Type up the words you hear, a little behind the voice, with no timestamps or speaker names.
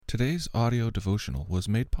Today's audio devotional was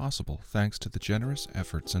made possible thanks to the generous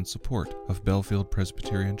efforts and support of Bellefield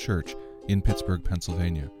Presbyterian Church in Pittsburgh,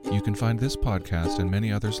 Pennsylvania. You can find this podcast and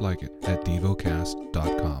many others like it at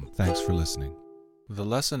Devocast.com. Thanks for listening. The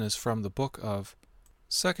lesson is from the book of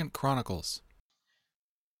 2 Chronicles.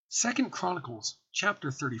 2 Chronicles,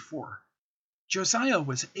 chapter 34. Josiah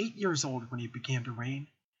was 8 years old when he began to reign,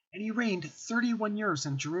 and he reigned 31 years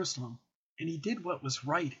in Jerusalem, and he did what was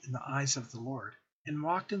right in the eyes of the Lord, and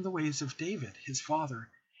walked in the ways of David his father,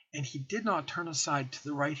 and he did not turn aside to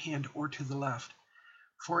the right hand or to the left.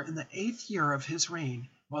 For in the 8th year of his reign,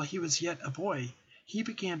 while he was yet a boy, he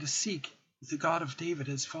began to seek the God of David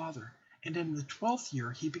his father. And in the 12th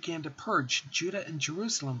year he began to purge Judah and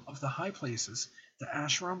Jerusalem of the high places, the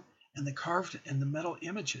Asherim, and the carved and the metal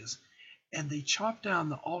images. And they chopped down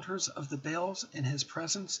the altars of the Baals in his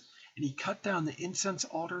presence, and he cut down the incense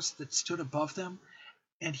altars that stood above them.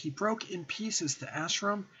 And he broke in pieces the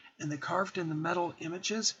Asherim and the carved and the metal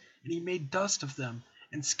images, and he made dust of them,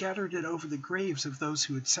 and scattered it over the graves of those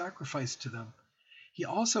who had sacrificed to them. He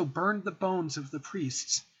also burned the bones of the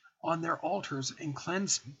priests on their altars, and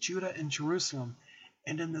cleansed Judah and Jerusalem,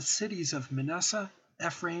 and in the cities of Manasseh,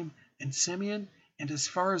 Ephraim, and Simeon, and as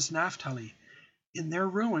far as Naphtali, in their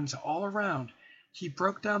ruins all around, he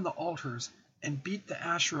broke down the altars, and beat the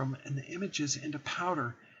Asherim and the images into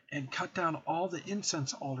powder, and cut down all the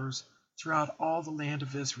incense altars throughout all the land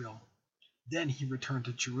of Israel. Then he returned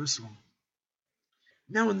to Jerusalem.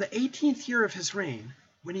 Now in the 18th year of his reign,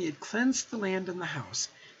 when he had cleansed the land and the house,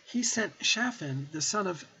 he sent Shaphan the son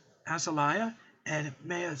of Azaliah, and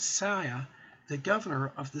Maaseiah the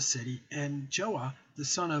governor of the city, and Joah the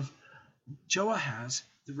son of Joahaz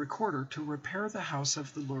the recorder, to repair the house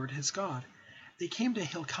of the Lord his God. They came to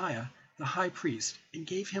Hilkiah the high priest, and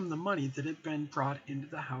gave him the money that had been brought into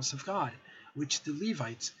the house of God, which the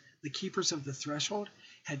Levites, the keepers of the threshold,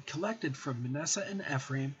 had collected from Manasseh and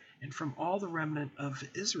Ephraim, and from all the remnant of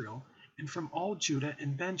Israel, and from all Judah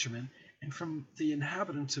and Benjamin, and from the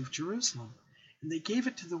inhabitants of Jerusalem. And they gave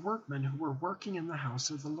it to the workmen who were working in the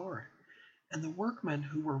house of the Lord. And the workmen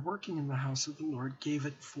who were working in the house of the Lord gave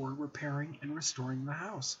it for repairing and restoring the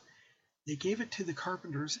house. They gave it to the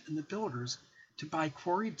carpenters and the builders to buy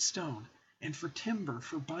quarried stone, and for timber,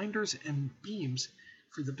 for binders and beams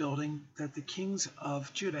for the building that the kings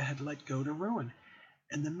of Judah had let go to ruin.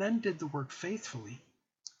 And the men did the work faithfully.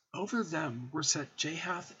 Over them were set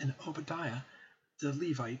Jahath and Obadiah, the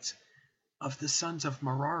Levites, of the sons of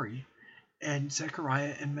Merari, and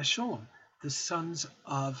Zechariah and Meshullam, the sons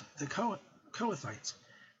of the Kohathites,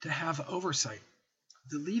 to have oversight.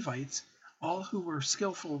 The Levites, all who were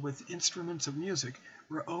skillful with instruments of music,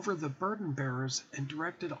 were over the burden bearers, and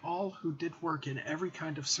directed all who did work in every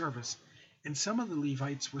kind of service. And some of the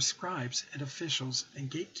Levites were scribes and officials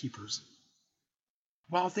and gatekeepers.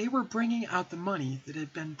 While they were bringing out the money that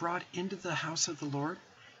had been brought into the house of the Lord,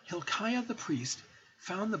 Hilkiah the priest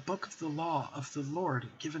found the book of the law of the Lord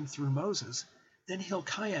given through Moses. Then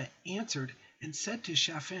Hilkiah answered and said to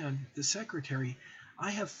Shaphan the secretary,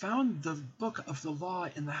 I have found the book of the law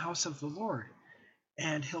in the house of the Lord.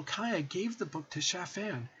 And Hilkiah gave the book to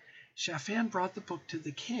Shaphan. Shaphan brought the book to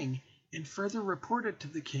the king, and further reported to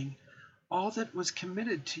the king, all that was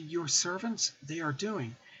committed to your servants they are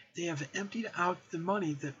doing. They have emptied out the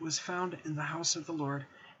money that was found in the house of the Lord,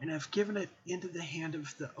 and have given it into the hand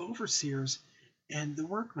of the overseers and the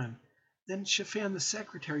workmen. Then Shaphan the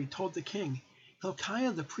secretary told the king,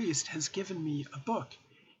 Hilkiah the priest has given me a book.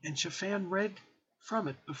 And Shaphan read from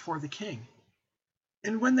it before the king.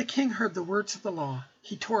 And when the king heard the words of the law,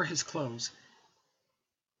 he tore his clothes.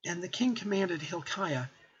 And the king commanded Hilkiah,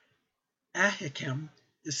 Ahikam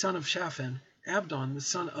the son of Shaphan, Abdon the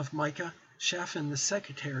son of Micah, Shaphan the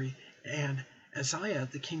secretary, and Azariah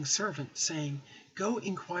the king's servant, saying, Go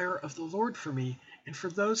inquire of the Lord for me, and for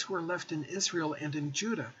those who are left in Israel and in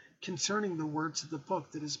Judah, concerning the words of the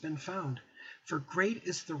book that has been found. For great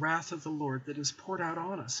is the wrath of the Lord that is poured out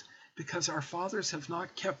on us, because our fathers have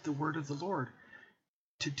not kept the word of the Lord,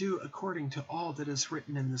 to do according to all that is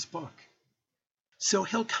written in this book. So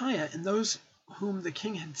Hilkiah and those whom the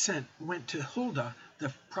king had sent went to Huldah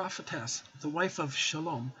the prophetess, the wife of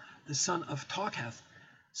Shallum, the son of Tokhath,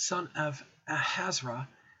 son of Ahazrah,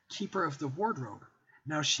 keeper of the wardrobe.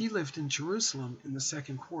 Now she lived in Jerusalem in the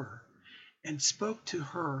second quarter, and spoke to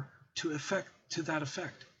her to that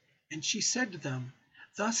effect. And she said to them,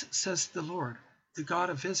 Thus says the Lord, the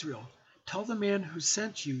God of Israel, tell the man who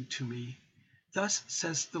sent you to me, Thus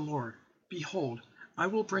says the Lord, Behold, I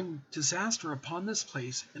will bring disaster upon this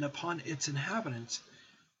place and upon its inhabitants,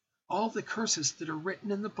 all the curses that are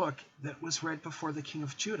written in the book that was read before the king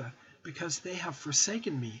of Judah, because they have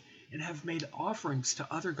forsaken me, and have made offerings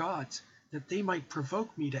to other gods, that they might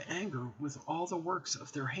provoke me to anger with all the works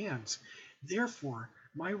of their hands. Therefore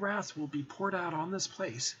my wrath will be poured out on this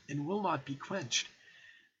place, and will not be quenched.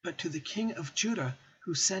 But to the king of Judah,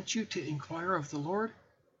 who sent you to inquire of the Lord,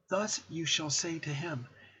 thus you shall say to him,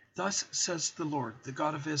 Thus says the Lord, the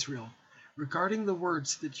God of Israel, regarding the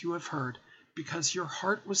words that you have heard, because your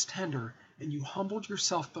heart was tender, and you humbled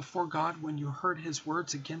yourself before God when you heard his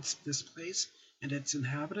words against this place and its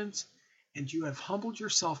inhabitants, and you have humbled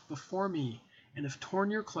yourself before me, and have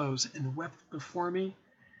torn your clothes and wept before me,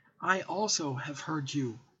 I also have heard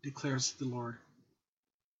you, declares the Lord.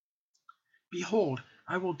 Behold,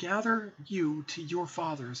 I will gather you to your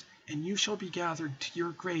fathers, and you shall be gathered to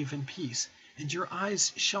your grave in peace, and your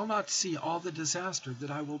eyes shall not see all the disaster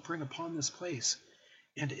that I will bring upon this place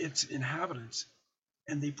and its inhabitants.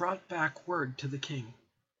 And they brought back word to the king.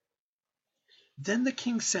 Then the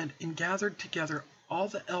king sent and gathered together all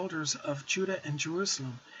the elders of Judah and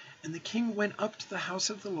Jerusalem, and the king went up to the house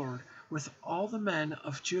of the Lord with all the men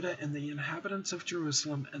of Judah and the inhabitants of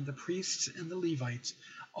Jerusalem and the priests and the Levites,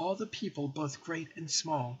 all the people, both great and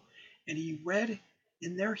small. And he read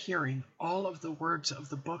in their hearing all of the words of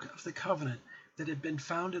the book of the covenant that had been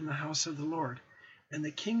found in the house of the Lord. And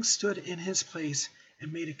the king stood in his place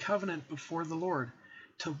and made a covenant before the Lord,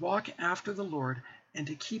 to walk after the Lord, and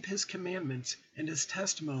to keep his commandments and his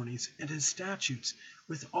testimonies and his statutes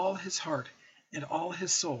with all his heart and all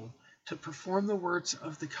his soul, to perform the words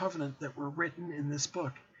of the covenant that were written in this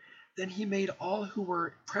book. Then he made all who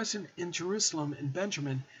were present in Jerusalem and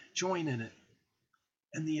Benjamin join in it.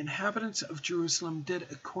 And the inhabitants of Jerusalem did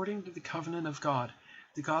according to the covenant of God,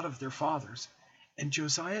 the God of their fathers. And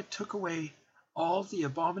Josiah took away all the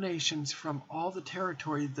abominations from all the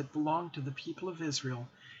territory that belonged to the people of Israel,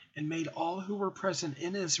 and made all who were present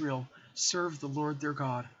in Israel serve the Lord their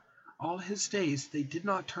God. All his days they did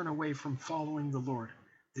not turn away from following the Lord,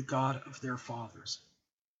 the God of their fathers.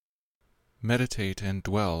 Meditate and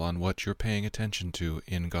dwell on what you're paying attention to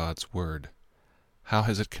in God's Word. How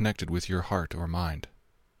has it connected with your heart or mind?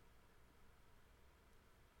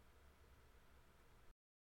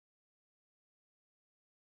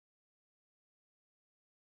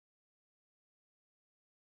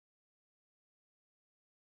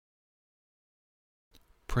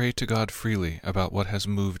 Pray to God freely about what has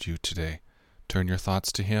moved you today. Turn your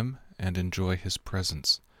thoughts to Him and enjoy His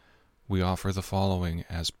presence. We offer the following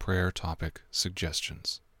as prayer topic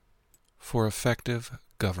suggestions. For effective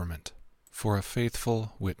government. For a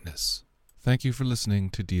faithful witness. Thank you for listening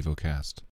to Devocast.